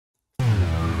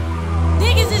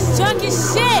niggas drunk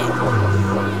as shit.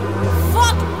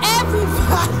 Fuck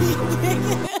everybody,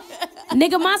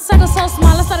 nigga, my circle so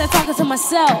small, I started talking to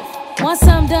myself. Want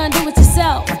something done, do it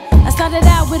yourself. I started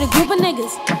out with a group of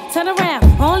niggas. Turn around,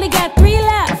 I only got 3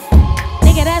 left.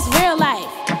 Nigga, that's real life.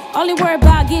 Only worry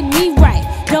about getting me right.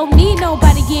 Don't need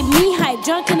nobody get me hype.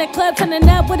 Drunk in the club, turning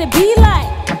up what it be like.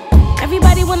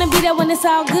 Everybody wanna be there when it's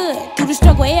all good. Through the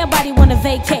struggle, everybody wanna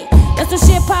vacate. That's when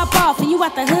shit pop off and you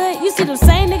out the hood. You see them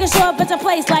same niggas show up at your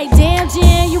place like, damn,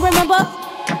 Jen, you remember?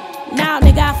 Nah,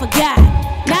 nigga, I forgot.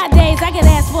 Nowadays, I get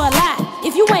asked for a lot.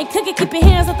 If you ain't cooking, keep your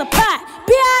hands off the pot,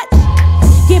 bitch.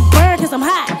 Get burned cause I'm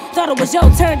hot. Thought it was your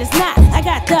turn, it's not. I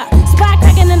got the spot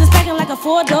cracking and it's packing like a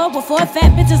 4-door with 4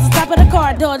 fat bitches on top of the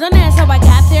car door. Don't ask how I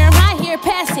got there, I'm right here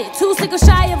past it. 2 singles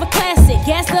shy of a classic.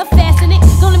 Gassed up, fast in it,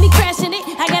 gonna be crashing it.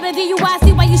 I got a DUI,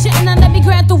 see why you shouldn't have let me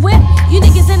grab the whip. You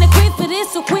niggas in the crib for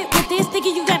this, so quit with this.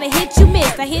 Thinking you gotta hit, you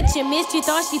missed. I hit you, missed. You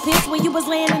thought she pissed when you was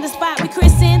laying in the spot with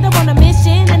Kristen. I'm on a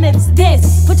mission and it's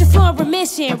this. Put your floor in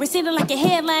remission, receding like a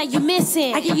headline you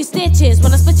missing. I give you stitches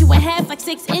when I split you in half like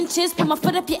 6 inches. Put my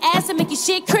foot up your ass and make you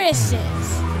shit Christians.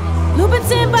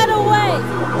 Louboutin, by the way.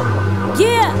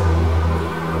 Yeah.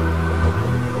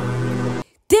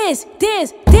 This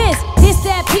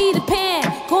that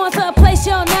PeterPan. Going to a place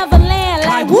you'll never land.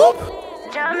 Like whoop.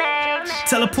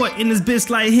 Teleport in this bitch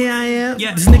like here I am.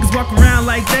 Yeah. These niggas walk around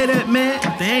like they that man.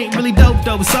 They ain't really dope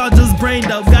though, it's all just brain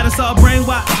dope. Got us all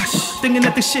brainwashed, thinking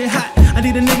that the shit hot. I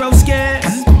need a Nero scan.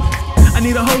 I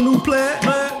need a whole new plan.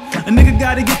 A nigga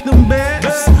gotta get them bands.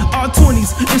 All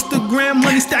 20s, Instagram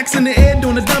money stacks in the air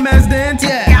doing a dumbass dance.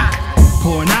 Yeah.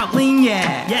 Pouring out lean,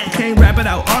 yeah. Can't rap it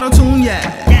out, auto-tune,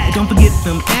 yeah. Don't forget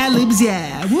them ad-libs,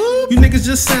 yeah. Woo. You niggas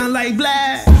just sound like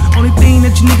blah. Only thing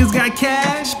that you niggas got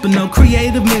cash, but no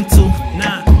creative mental.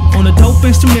 Nah. On a dope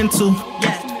instrumental,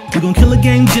 yeah. We gon' kill a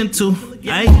game gentle,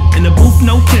 yeah. In the booth,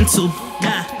 no pencil.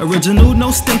 Nah. Original, no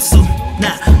stencil.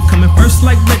 Nah. Coming first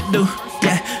like Red do.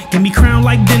 Yeah, give me crown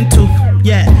like dental.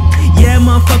 Yeah,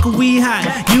 motherfucker, we hot.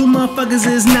 You motherfuckers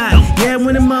is not. Yeah,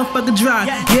 when the motherfucker dry.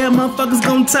 Yeah, motherfuckers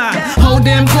gon' tie. Whole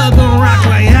damn club gon' rock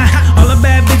like all the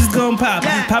bad bitches gon' pop.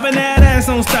 Poppin' that ass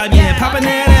don't stop. Yeah, poppin'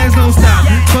 that ass don't stop.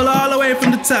 Twirl all the way from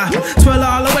the top. Twirl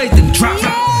all the way to the drop.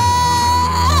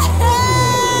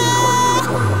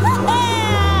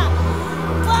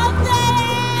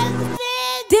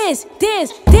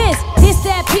 This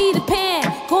that PeterPan.